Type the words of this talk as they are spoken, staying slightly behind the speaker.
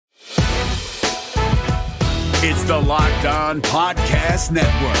It's the Locked On Podcast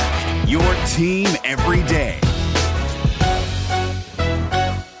Network, your team every day.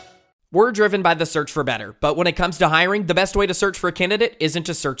 We're driven by the search for better, but when it comes to hiring, the best way to search for a candidate isn't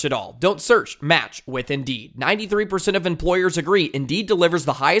to search at all. Don't search, match with Indeed. 93% of employers agree Indeed delivers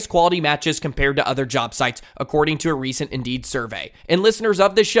the highest quality matches compared to other job sites, according to a recent Indeed survey. And listeners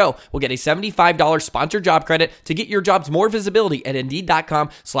of this show will get a $75 sponsored job credit to get your jobs more visibility at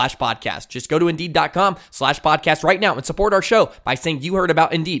Indeed.com/podcast. Just go to Indeed.com/podcast right now and support our show by saying you heard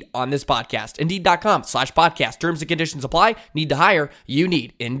about Indeed on this podcast. Indeed.com/podcast. Terms and conditions apply. Need to hire? You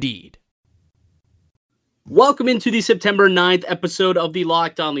need Indeed. Welcome into the September 9th episode of the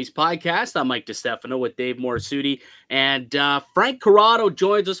Locked On Leafs podcast. I'm Mike DiStefano with Dave Morisuti, and Frank Corrado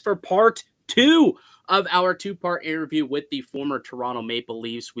joins us for part 2 of our 2-part interview with the former Toronto Maple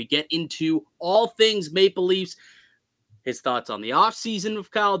Leafs. We get into all things Maple Leafs, his thoughts on the offseason of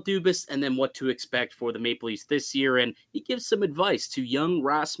Kyle Dubas, and then what to expect for the Maple Leafs this year. And he gives some advice to young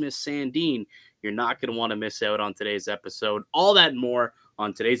Rasmus Sandin. You're not going to want to miss out on today's episode. All that and more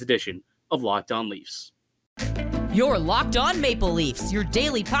on today's edition of Locked On Leafs. You're Locked On Maple Leafs, your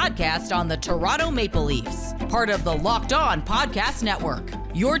daily podcast on the Toronto Maple Leafs. Part of the Locked On Podcast Network,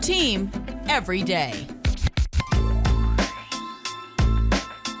 your team every day.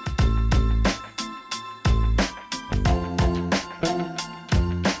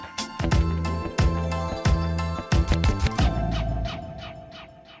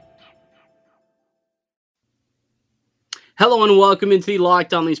 Hello and welcome into the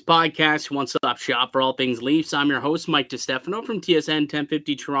Locked On Leafs podcast, one-stop shop for all things Leafs. I'm your host, Mike DiStefano from TSN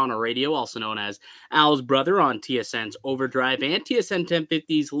 1050 Toronto Radio, also known as Al's brother on TSN's Overdrive and TSN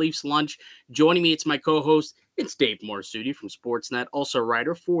 1050's Leafs Lunch. Joining me, it's my co-host, it's Dave Morisuti from Sportsnet, also a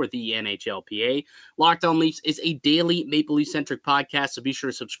writer for the NHLPA. Locked On Leafs is a daily Maple Leaf-centric podcast, so be sure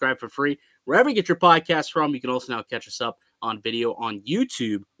to subscribe for free wherever you get your podcasts from. You can also now catch us up on video on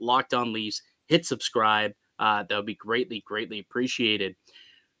YouTube, Locked On Leafs. Hit subscribe. That would be greatly, greatly appreciated.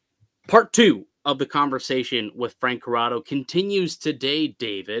 Part 2 of the conversation with Frank Corrado continues today,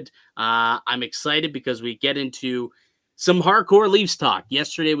 David. I'm excited because we get into some hardcore Leafs talk.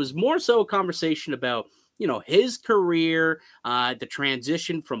 Yesterday was more so a conversation about, his career, the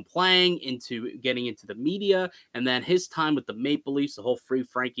transition from playing into getting into the media, and then his time with the Maple Leafs, the whole Free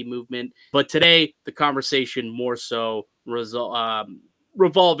Frankie movement. But today, the conversation more so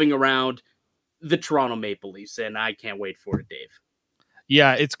revolving around the Toronto Maple Leafs, and I can't wait for it, Dave.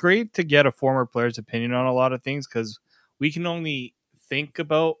 Yeah, it's great to get a former player's opinion on a lot of things because we can only think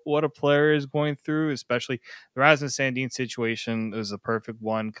about what a player is going through, especially the Rasmus Sandin situation is a perfect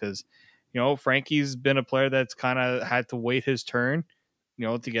one because, Frankie's been a player that's kind of had to wait his turn,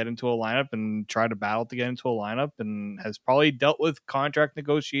 to get into a lineup and try to battle to get into a lineup and has probably dealt with contract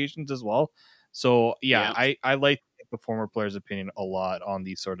negotiations as well. So, yeah. I like the former player's opinion a lot on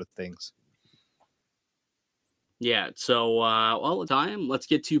these sort of things. Yeah, so, let's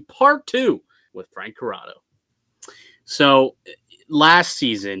get to part 2 with Frank Corrado. So, last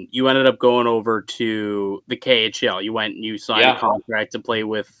season, you ended up going over to the KHL. You went and you signed a contract to play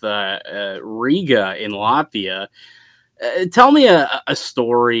with Riga in Latvia. Tell me a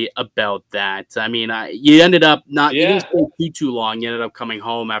story about that. I mean, you ended up you didn't stay too long. You ended up coming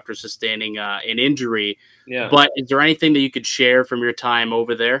home after sustaining an injury. Yeah. But is there anything that you could share from your time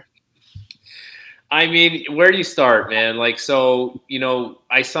over there? I mean, where do you start, man? I signed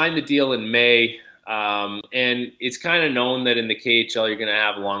the deal in May, and it's kind of known that in the KHL you're going to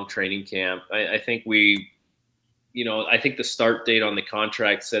have a long training camp. I think I think the start date on the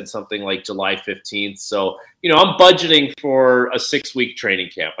contract said something like July 15th. So, I'm budgeting for a 6-week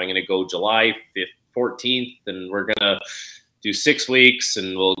training camp. I'm going to go July 14th, and we're going to do 6 weeks,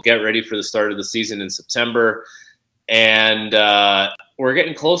 and we'll get ready for the start of the season in September. And we're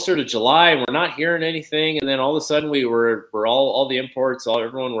getting closer to July, and we're not hearing anything. And then all of a sudden, we're all the imports,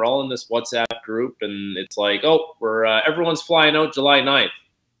 we're all in this WhatsApp group, and it's like, everyone's flying out July 9th.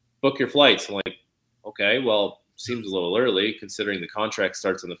 Book your flights. I'm like, okay, well, seems a little early considering the contract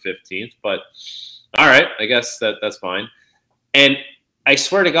starts on the 15th, but all right, I guess that's fine. And I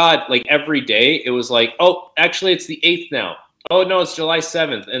swear to God, every day it was like, oh, actually, it's the 8th now. Oh, no, it's July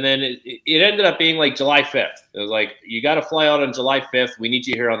 7th. And then it ended up being July 5th. It was like, you got to fly out on July 5th. We need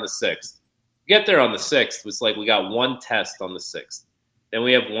you here on the 6th. Get there on the 6th. It's like we got one test on the 6th. Then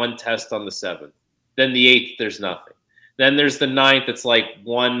we have one test on the 7th. Then the 8th, there's nothing. Then there's the 9th. It's like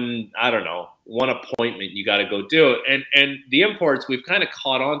one appointment you got to go do. And the imports, we've kind of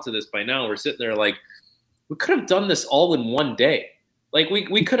caught on to this by now. We're sitting there we could have done this all in one day. Like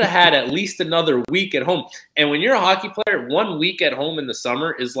we could have had at least another week at home. And when you're a hockey player, 1 week at home in the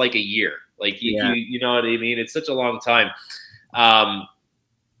summer is like a year. Like you know what I mean? It's such a long time.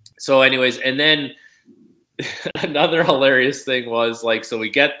 So anyways, and then another hilarious thing was like, so we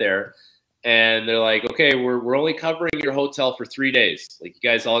get there and they're like, okay, we're only covering your hotel for 3 days. Like you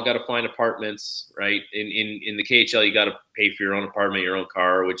guys all got to find apartments, right? In the KHL, you got to pay for your own apartment, your own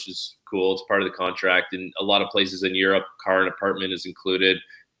car, which is cool. It's part of the contract. And a lot of places in Europe, car and apartment is included,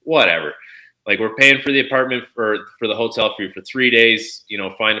 whatever. Like we're paying for the apartment for the hotel for you for 3 days, you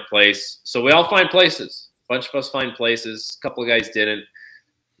know, find a place. So we all find places. A bunch of us find places. A couple of guys didn't.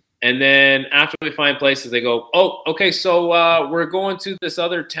 And then after we find places, they go, oh, okay, so we're going to this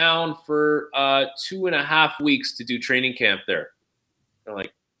other town for 2.5 weeks to do training camp there. They're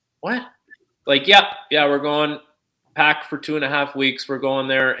like, what? Like, yeah, we're going pack for 2.5 weeks. We're going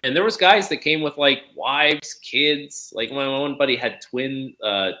there. And there was guys that came with like wives, kids. Like my one buddy had twin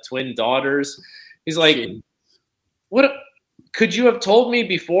daughters. He's like, what? Could you have told me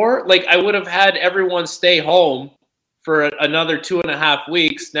before? Like I would have had everyone stay home for another 2.5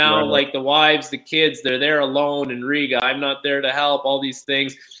 weeks. Now, right. Like the wives, the kids, they're there alone in Riga. I'm not there to help, all these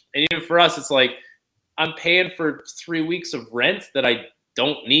things. And even for us, it's like, I'm paying for 3 weeks of rent that I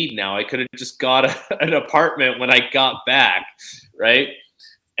don't need now. I could have just got an apartment when I got back, right?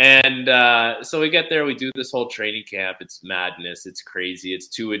 And so we get there, we do this whole training camp. It's madness. It's crazy. It's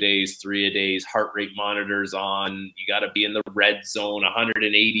 2-a-days, 3-a-days, heart rate monitors on. You got to be in the red zone,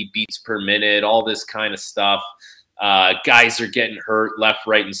 180 beats per minute, all this kind of stuff. Guys are getting hurt left,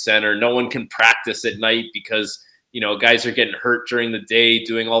 right, and center. No one can practice at night because, you know, guys are getting hurt during the day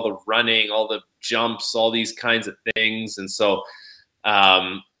doing all the running, all the jumps, all these kinds of things. And so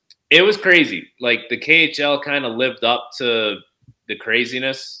it was crazy. Like the KHL kind of lived up to the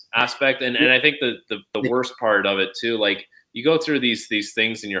craziness aspect. And I think the worst part of it too, like you go through these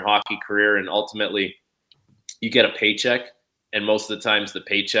things in your hockey career and ultimately you get a paycheck. And most of the times the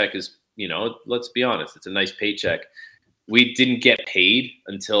paycheck is, you know, let's be honest, it's a nice paycheck. We didn't get paid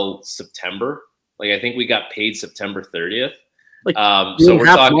until September. Like I think we got paid September 30th. Like, so we're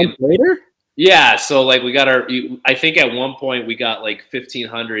talking later. Yeah, so like we got I think at one point we got like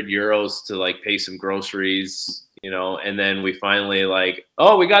 1,500 euros to like pay some groceries, you know, and then we finally like,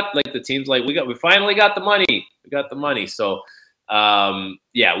 oh, we got like the team's like we finally got the money. We got the money. So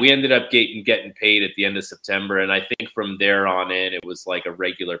yeah, we ended up getting paid at the end of September. And I think from there on in, it was like a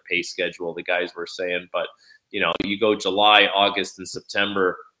regular pay schedule, the guys were saying. But, you know, you go July, August, and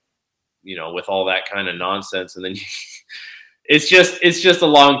September, you know, with all that kind of nonsense. And then it's just a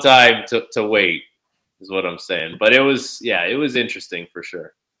long time to wait is what I'm saying. But it was interesting for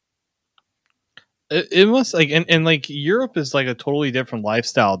sure. It must like, and like Europe is like a totally different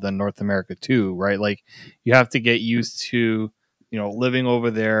lifestyle than North America too, right? Like you have to get used to, you know, living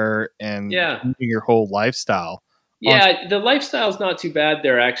over there and your whole lifestyle. Yeah, the lifestyle's not too bad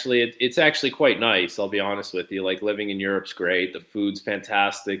there, actually. It's actually quite nice, I'll be honest with you. Like, living in Europe's great. The food's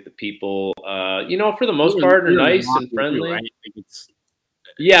fantastic. The people, you know, for the most part, are nice and friendly. Right?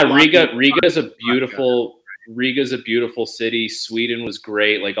 Yeah, Riga's a beautiful city. Sweden was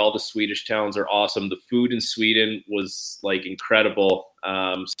great. Like, all the Swedish towns are awesome. The food in Sweden was, like, incredible.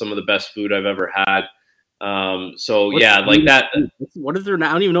 Some of the best food I've ever had. So like that. What is there now?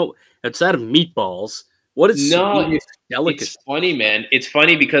 I don't even know. Outside of meatballs, what is it's funny, man. It's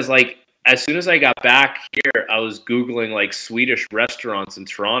funny because like as soon as I got back here, I was Googling like Swedish restaurants in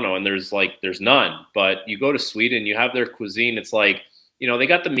Toronto, and there's none. But you go to Sweden, you have their cuisine. It's like, you know, they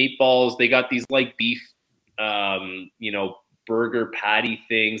got the meatballs, they got these like beef, you know, burger patty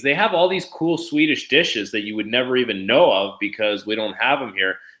things. They have all these cool Swedish dishes that you would never even know of because we don't have them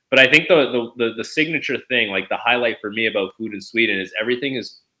here. But I think the signature thing, like the highlight for me about food in Sweden, is everything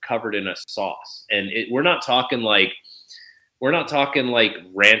is covered in a sauce, and we're not talking like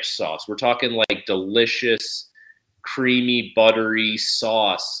ranch sauce. We're talking like delicious, creamy, buttery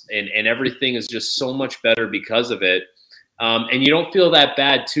sauce, and everything is just so much better because of it. And you don't feel that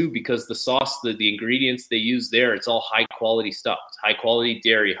bad too because the sauce, the ingredients they use there, it's all high quality stuff. It's high quality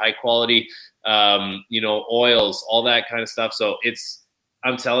dairy, high quality, you know, oils, all that kind of stuff. So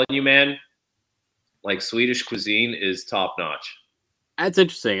I'm telling you, man, like Swedish cuisine is top notch. That's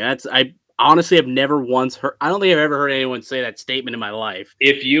interesting. I honestly have never once heard. I don't think I've ever heard anyone say that statement in my life.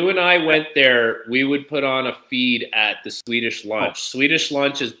 If you and I went there, we would put on a feed at the Swedish lunch. Oh. Swedish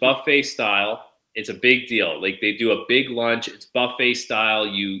lunch is buffet style. It's a big deal. Like they do a big lunch. It's buffet style.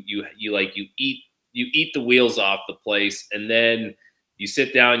 You eat the wheels off the place, and then you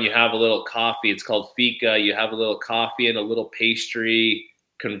sit down. You have a little coffee. It's called fika. You have a little coffee and a little pastry.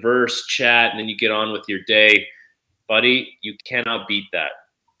 Converse, chat, and then you get on with your day. buddy, you cannot beat that.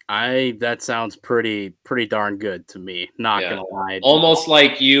 That sounds pretty darn good to me. Not gonna lie. Almost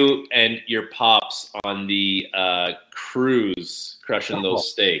like you and your pops on the cruise crushing those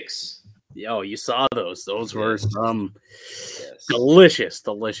steaks. Yo, you saw those. Those were some delicious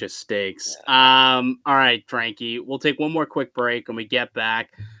steaks. Yeah. All right, Frankie. We'll take one more quick break. When we get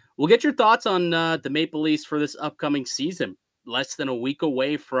back, we'll get your thoughts on the Maple Leafs for this upcoming season. Less than a week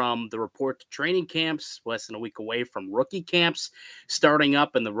away from the report to training camps, less than a week away from rookie camps starting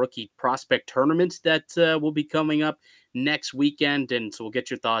up and the rookie prospect tournament that will be coming up next weekend. And so we'll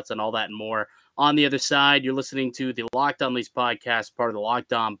get your thoughts on all that and more. On the other side, you're listening to the Locked On Leafs podcast, part of the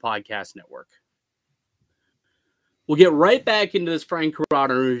Locked On Podcast Network. We'll get right back into this Frank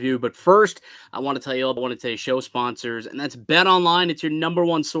Corrado review, but first, I want to tell you about one of today's show sponsors, and that's BetOnline. It's your number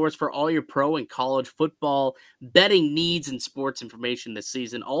one source for all your pro and college football betting needs and sports information this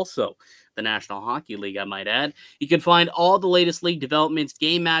season. Also, the National Hockey League, I might add. You can find all the latest league developments,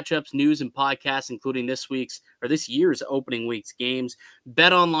 game matchups, news, and podcasts, including this year's opening week's games.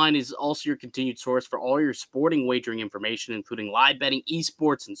 BetOnline is also your continued source for all your sporting wagering information, including live betting,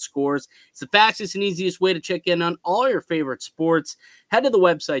 esports, and scores. It's the fastest and easiest way to check in on all your favorite sports. Head to the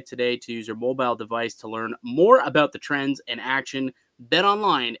website today to use your mobile device to learn more about the trends and action.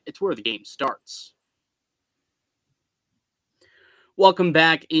 BetOnline, it's where the game starts. Welcome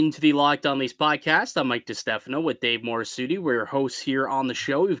back into the Locked On Leafs podcast. I'm Mike DiStefano with Dave Morisuti. We're your hosts here on the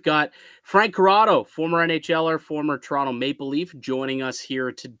show. We've got Frank Corrado, former NHLer, former Toronto Maple Leaf, joining us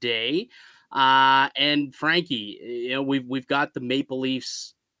here today. And Frankie, we've got the Maple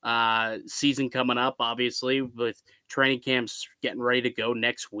Leafs season coming up, obviously, with training camps getting ready to go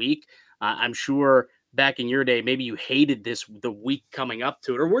next week. I'm sure back in your day, maybe you hated the week coming up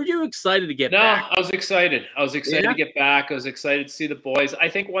to it, or were you excited to get back? No, I was excited. To get back. I was excited to see the boys. I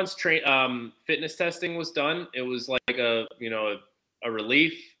think once fitness testing was done, it was like a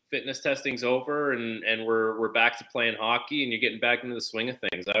relief. Fitness testing's over, and we're back to playing hockey, and you're getting back into the swing of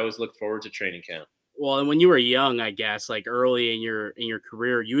things. I always look forward to training camp. Well, and when you were young, I guess, like early in your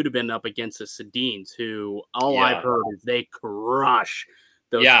career, you would have been up against the Sedins, who I've heard is they crush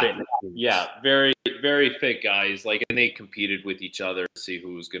those fitness teams. Yeah, very, very fit guys. Like, and they competed with each other to see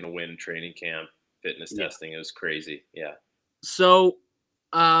who was going to win training camp, fitness testing. It was crazy. Yeah. So,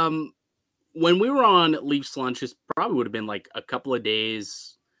 when we were on Leafs Lunch, it probably would have been like a couple of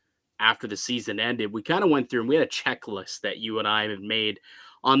days after the season ended. We kind of went through and we had a checklist that you and I had made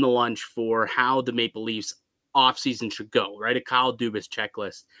on the lunch for how the Maple Leafs offseason should go, right? A Kyle Dubas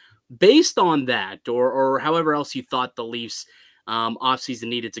checklist. Based on that, or however else you thought the Leafs offseason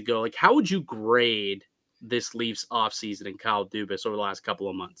needed to go, like, how would you grade this Leafs offseason and Kyle Dubas over the last couple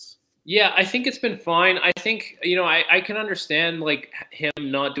of months? Yeah, I think it's been fine. I think, I can understand, like, him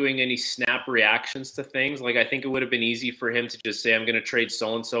not doing any snap reactions to things. Like, I think it would have been easy for him to just say, I'm going to trade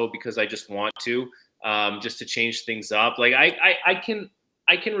so-and-so because I just want to, just to change things up. Like,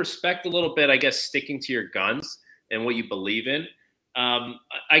 I can respect a little bit, I guess, sticking to your guns and what you believe in.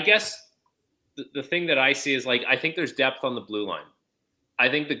 I guess the thing that I see is, like, I think there's depth on the blue line. I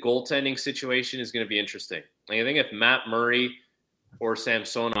think the goaltending situation is going to be interesting. Like, I think if Matt Murray or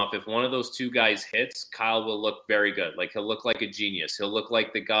Samsonov, if one of those two guys hits, Kyle will look very good. Like, he'll look like a genius. He'll look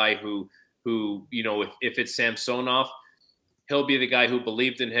like the guy who if it's Samsonov, he'll be the guy who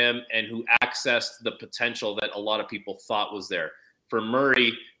believed in him and who accessed the potential that a lot of people thought was there. For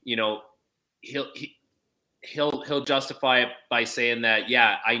Murray, he'll justify it by saying that,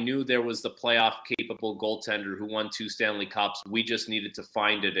 yeah, I knew there was the playoff capable goaltender who won 2 Stanley Cups. We just needed to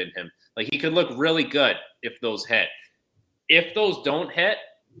find it in him. Like, he could look really good if those hit. If those don't hit,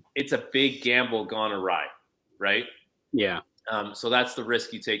 it's a big gamble gone awry, right? Yeah. So that's the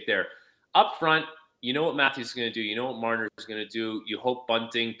risk you take there. Up front, you know what Matthews is going to do. You know what Marner is going to do. You hope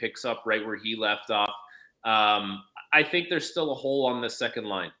Bunting picks up right where he left off. I think there's still a hole on the second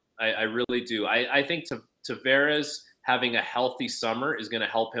line. I really do. I think Tavares having a healthy summer is going to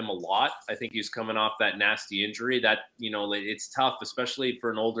help him a lot. I think he's coming off that nasty injury that, it's tough, especially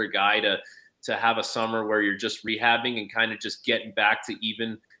for an older guy to have a summer where you're just rehabbing and kind of just getting back to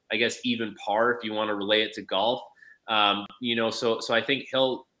even par, if you want to relay it to golf. So I think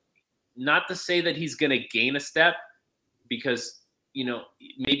he'll, not to say that he's going to gain a step, because,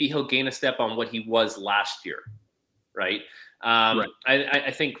 maybe he'll gain a step on what he was last year. Right. Right.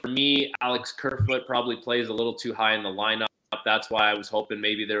 I think for me, Alex Kerfoot probably plays a little too high in the lineup. That's why I was hoping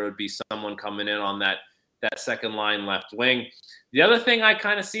maybe there would be someone coming in on that second line left wing. The other thing I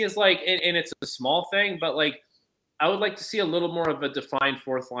kind of see is, like, and it's a small thing, but, like, I would like to see a little more of a defined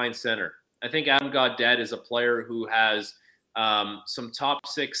fourth line center. I think Adam Gaudette is a player who has some top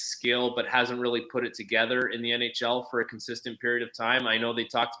 6 skill, but hasn't really put it together in the NHL for a consistent period of time. I know they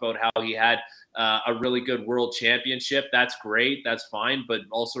talked about how he had a really good world championship. That's great. That's fine. But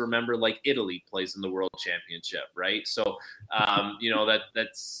also remember, like, Italy plays in the world championship, right? So,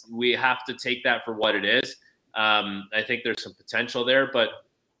 that's we have to take that for what it is. I think there's some potential there, but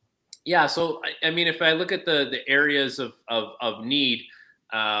yeah. So, I mean, if I look at the areas of need,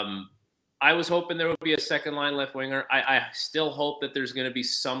 I was hoping there would be a second line left winger. I still hope that there's going to be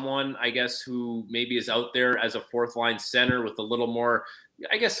someone, I guess, who maybe is out there as a fourth line center with a little more,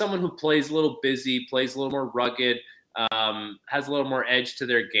 I guess, someone who plays a little busy, plays a little more rugged, has a little more edge to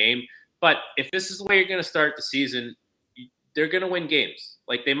their game. But if this is the way you're going to start the season, they're going to win games.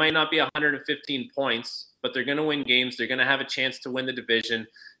 Like, they might not be 115 points, but they're going to win games. They're going to have a chance to win the division.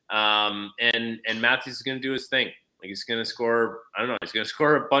 And Matthews is going to do his thing. Like, he's going to score, I don't know, he's going to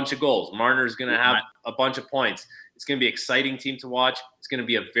score a bunch of goals. Marner's going to have a bunch of points. It's going to be an exciting team to watch. It's going to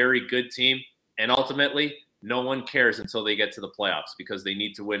be a very good team. And ultimately, no one cares until they get to the playoffs because they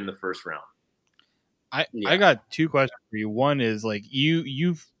need to win in the first round. I got 2 questions for you. One is, like,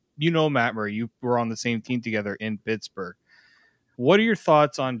 you know Matt Murray. You were on the same team together in Pittsburgh. What are your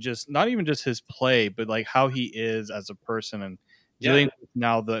thoughts on just not even just his play, but like how he is as a person and dealing with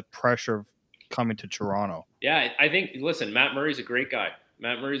now the pressure of coming to Toronto? Yeah, I think, listen, Matt Murray's a great guy.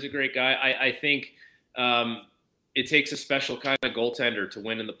 I think it takes a special kind of goaltender to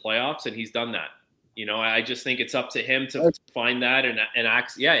win in the playoffs, and he's done that. You know, I just think it's up to him to find that and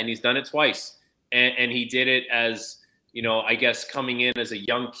act. Yeah, and he's done it twice. And he did it as, you know, I guess coming in as a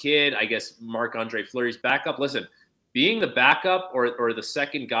young kid, I guess Marc-Andre Fleury's backup. Listen, being the backup or the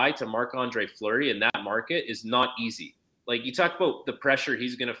second guy to Marc-Andre Fleury in that market is not easy. Like, you talk about the pressure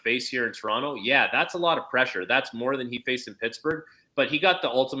he's going to face here in Toronto. Yeah, that's a lot of pressure. That's more than he faced in Pittsburgh. But he got the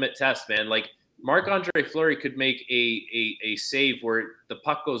ultimate test, man. Like, Marc-Andre Fleury could make a save where the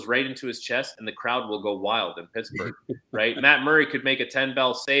puck goes right into his chest and the crowd will go wild in Pittsburgh, right? Matt Murray could make a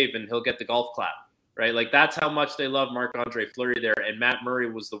 10-bell save and he'll get the golf clap, right? Like, that's how much they love Marc-Andre Fleury there. And Matt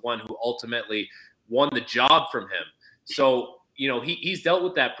Murray was the one who ultimately won the job from him. So, you know, he's dealt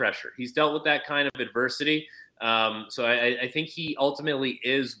with that pressure. He's dealt with that kind of adversity. So I think he ultimately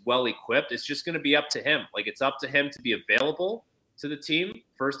is well equipped. It's just going to be up to him. Like, it's up to him to be available to the team,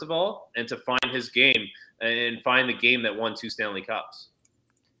 first of all, and to find his game and find the game that won 2 Stanley Cups.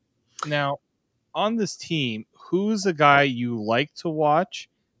 Now, on this team, who's the guy you like to watch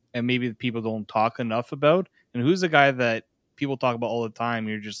and maybe the people don't talk enough about? And who's the guy that people talk about all the time and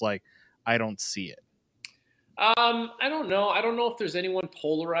you're just like, I don't see it? I don't know. I don't know if there's anyone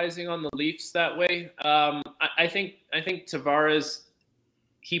polarizing on the Leafs that way. I think Tavares,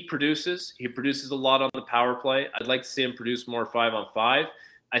 he produces a lot on the power play. I'd like to see him produce more 5-on-5.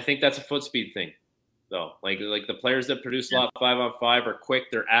 I think that's a foot speed thing, though. Like the players that produce a lot 5-on-5 are quick,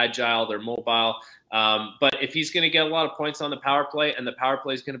 they're agile, they're mobile. But if he's going to get a lot of points on the power play and the power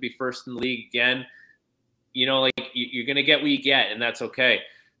play is going to be first in the league again, you know, like, you're going to get what you get, and that's okay.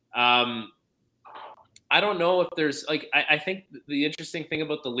 I don't know if there's, like, I think the interesting thing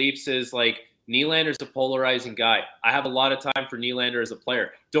about the Leafs is, like, Nylander's a polarizing guy. I have a lot of time for Nylander as a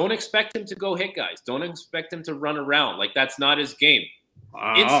player. Don't expect him to go hit guys. Don't expect him to run around. Like, that's not his game.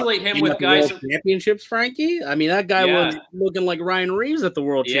 Insulate him with guys. Championships, Frankie. I mean, that guy was looking like Ryan Reeves at the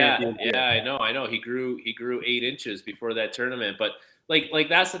World Championship. Yeah, I know. He grew 8 inches before that tournament, but like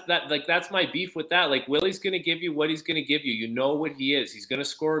that's my beef with that. Like, Willie's going to give you what he's going to give you. You know what he is. He's going to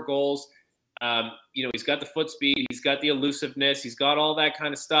score goals. You know, he's got the foot speed, he's got the elusiveness, he's got all that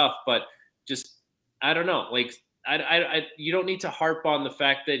kind of stuff. But just, I don't know. Like, you don't need to harp on the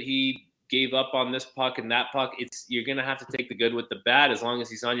fact that he gave up on this puck and that puck. You're going to have to take the good with the bad as long as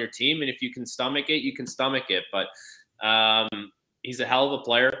he's on your team. And if you can stomach it, you can stomach it. But he's a hell of a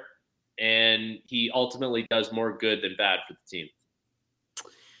player, and he ultimately does more good than bad for the team.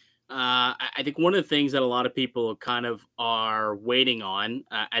 I think one of the things that a lot of people kind of are waiting on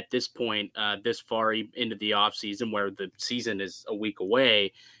at this point, this far into the offseason, where the season is a week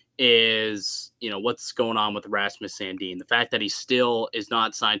away, is, you know, what's going on with Rasmus Sandin. The fact that he still is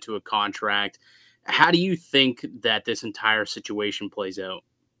not signed to a contract. How do you think that this entire situation plays out?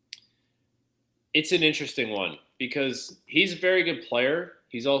 It's an interesting one because he's a very good player.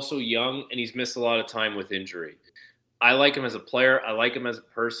 He's also young, and he's missed a lot of time with injury. I like him as a player. I like him as a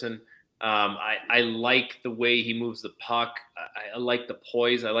person. I like the way he moves the puck. I like the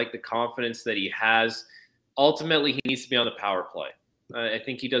poise. I like the confidence that he has. Ultimately, he needs to be on the power play. I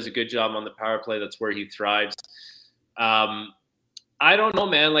think he does a good job on the power play. That's where he thrives. I don't know,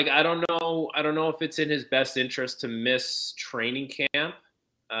 man. Like, I don't know if it's in his best interest to miss training camp.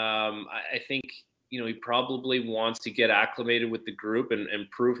 I think he probably wants to get acclimated with the group and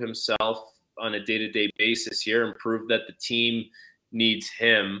prove himself on a day-to-day basis here and prove that the team needs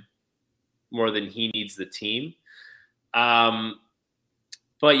him more than he needs the team.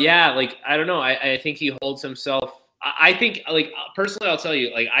 But yeah, like, I don't know. I think he holds himself. I think, like, personally, I'll tell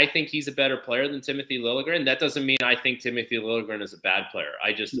you, like, I think he's a better player than Timothy Liljegren. That doesn't mean I think Timothy Liljegren is a bad player.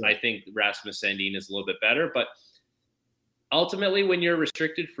 I think Rasmus Sandin is a little bit better. But ultimately, when you're a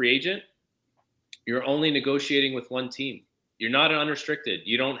restricted free agent, you're only negotiating with one team. You're not unrestricted.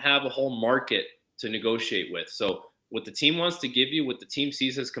 You don't have a whole market to negotiate with. So what the team wants to give you, what the team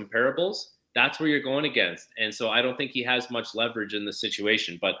sees as comparables, that's where you're going against. And so I don't think he has much leverage in the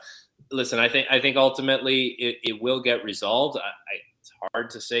situation. But listen, I think ultimately it will get resolved. It's hard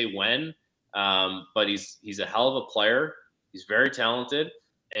to say when, but he's a hell of a player. He's very talented,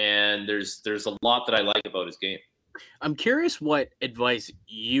 and there's a lot that I like about his game. I'm curious what advice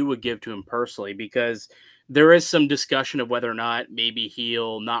you would give to him personally, because there is some discussion of whether or not maybe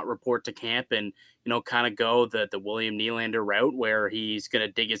he'll not report to camp and, kind of go the William Nylander route where he's going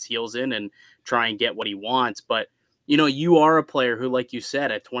to dig his heels in and try and get what he wants. But, you are a player who, like you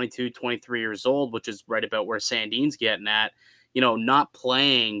said, at 22, 23 years old, which is right about where Sandin's getting at, not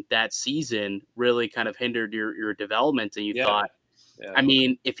playing that season really kind of hindered your development. And you thought, I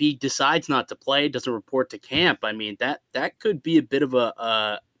mean, if he decides not to play, doesn't report to camp, I mean, that could be a bit of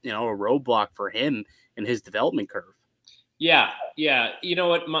a roadblock for him in his development curve. Yeah. You know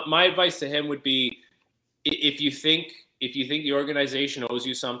what? My advice to him would be, if you think the organization owes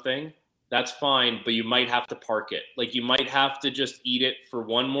you something, that's fine, but you might have to park it. Like, you might have to just eat it for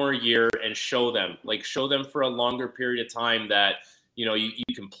one more year and show them for a longer period of time that, you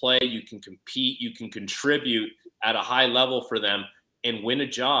can play, you can compete, you can contribute at a high level for them and win a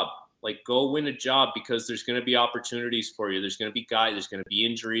job. Like, go win a job, because there's going to be opportunities for you. There's going to be guys, there's going to be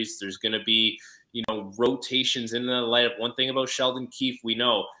injuries, there's going to be, rotations in the lineup. One thing about Sheldon Keefe, we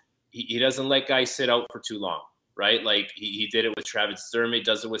know he doesn't let guys sit out for too long, right? Like, he did it with Travis Sturm, he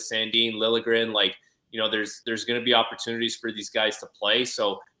does it with Sandin, Liljegren. Like, there's going to be opportunities for these guys to play.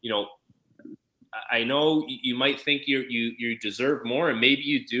 So, I know you might think you deserve more, and maybe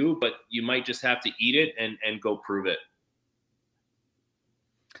you do, but you might just have to eat it and go prove it.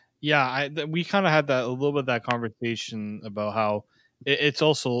 Yeah, we kind of had a little bit of that conversation about how it's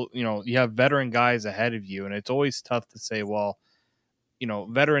also, you have veteran guys ahead of you, and it's always tough to say, well,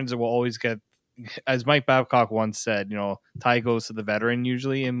 veterans will always get, as Mike Babcock once said, tie goes to the veteran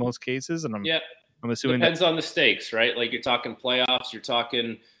usually in most cases. And I'm assuming depends on the stakes, right? Like, you're talking playoffs, you're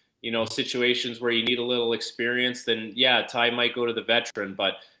talking, situations where you need a little experience, then tie might go to the veteran.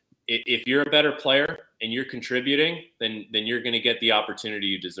 But if you're a better player and you're contributing, then you're going to get the opportunity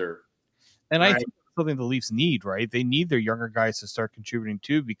you deserve. And I think that's something the Leafs need, right? They need their younger guys to start contributing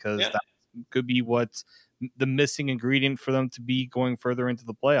too, because that could be what's the missing ingredient for them to be going further into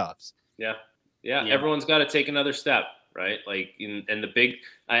the playoffs. Yeah. Everyone's got to take another step, right? Like, and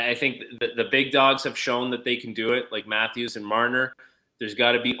I think the big dogs have shown that they can do it, like Matthews and Marner. There's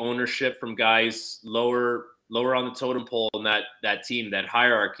got to be ownership from guys lower on the totem pole in that team, that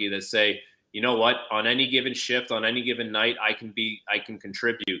hierarchy, that say, you know what, on any given shift, on any given night, I can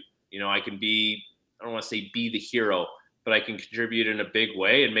contribute. I can be, I don't want to say be the hero, but I can contribute in a big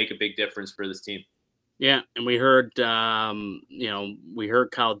way and make a big difference for this team. Yeah, and we heard, Kyle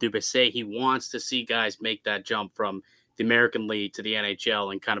Dubas say he wants to see guys make that jump from the American League to the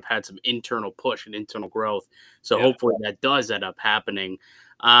NHL, and kind of had some internal push and internal growth. So hopefully that does end up happening.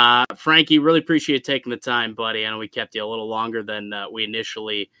 Frankie, really appreciate taking the time, buddy. I know we kept you a little longer than we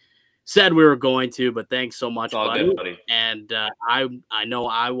initially said we were going to, but thanks so much, buddy. Good, buddy. And I know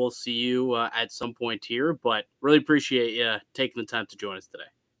I will see you at some point here, but really appreciate you taking the time to join us today.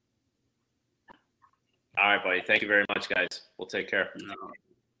 All right, buddy. Thank you very much, guys. We'll take care.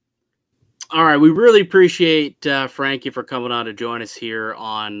 All right. We really appreciate Frankie for coming on to join us here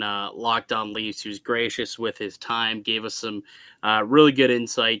on Locked On Leafs. He was gracious with his time, gave us some really good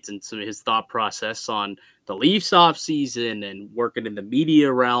insights and some of his thought process on the Leafs offseason and working in the media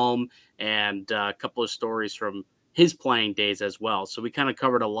realm, and a couple of stories from his playing days as well. So we kind of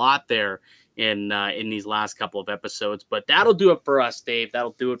covered a lot there in these last couple of episodes, but that'll do it for us, Dave.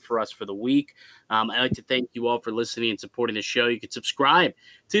 That'll do it for us for the week. I'd like to thank you all for listening and supporting the show. You can subscribe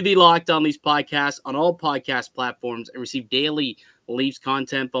to the Locked On Leafs podcast on all podcast platforms and receive daily Leafs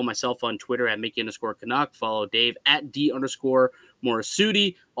content. Follow myself on Twitter at Mickey_Canuck. Follow Dave at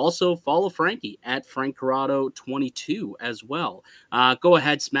D_Morisuti. Also follow Frankie at Frank Corrado 22 as well. Go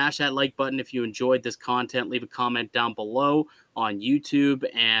ahead, smash that like button if you enjoyed this content. Leave a comment down below on YouTube,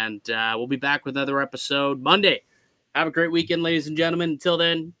 and we'll be back with another episode Monday. Have a great weekend, ladies and gentlemen. Until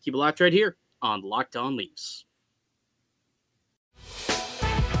then, keep it locked right here on Locked On Leafs.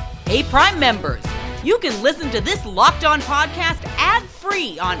 Hey, Prime members, you can listen to this Locked On podcast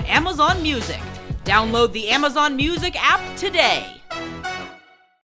ad-free on Amazon Music. Download the Amazon Music app today.